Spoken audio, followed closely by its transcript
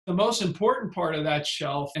The most important part of that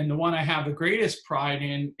shelf, and the one I have the greatest pride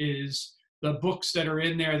in, is the books that are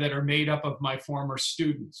in there that are made up of my former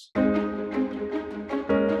students.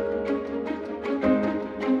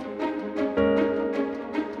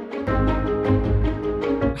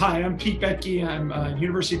 Hi, I'm Pete Boettke. I'm a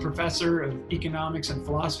university professor of economics and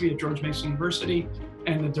philosophy at George Mason University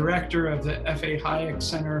and the director of the F.A. Hayek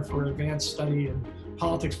Center for Advanced Study in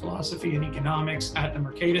Politics, Philosophy, and Economics at the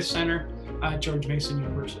Mercatus Center at George Mason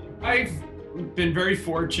University. I've been very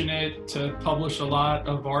fortunate to publish a lot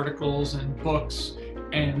of articles and books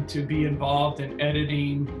and to be involved in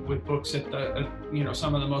editing with books at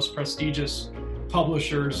some of the most prestigious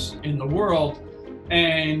publishers in the world.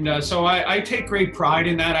 And so I take great pride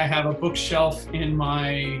in that. I have a bookshelf in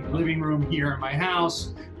my living room here in my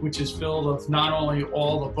house, which is filled with not only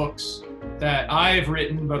all the books that I've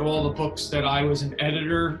written, but all the books that I was an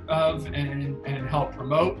editor of and helped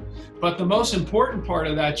promote. But the most important part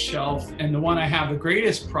of that shelf, and the one I have the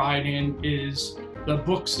greatest pride in, is the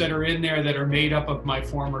books that are in there that are made up of my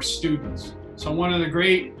former students. So one of the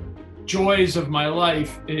great joys of my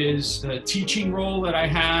life is the teaching role that I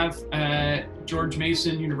have at George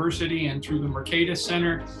Mason University and through the Mercatus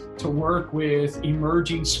Center to work with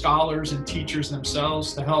emerging scholars and teachers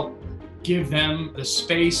themselves to help give them the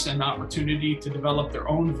space and opportunity to develop their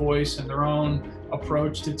own voice and their own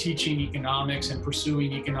approach to teaching economics and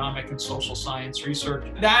pursuing economic and social science research.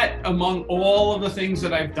 That, among all of the things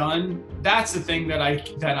that I've done, that's the thing that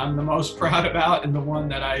I'm the most proud about, and the one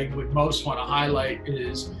that I would most want to highlight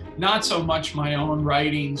is not so much my own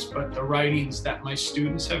writings, but the writings that my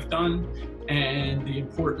students have done and the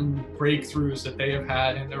important breakthroughs that they have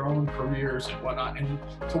had in their own careers and whatnot. And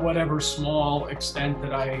to whatever small extent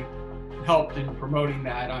that I helped in promoting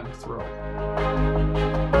that, I'm thrilled.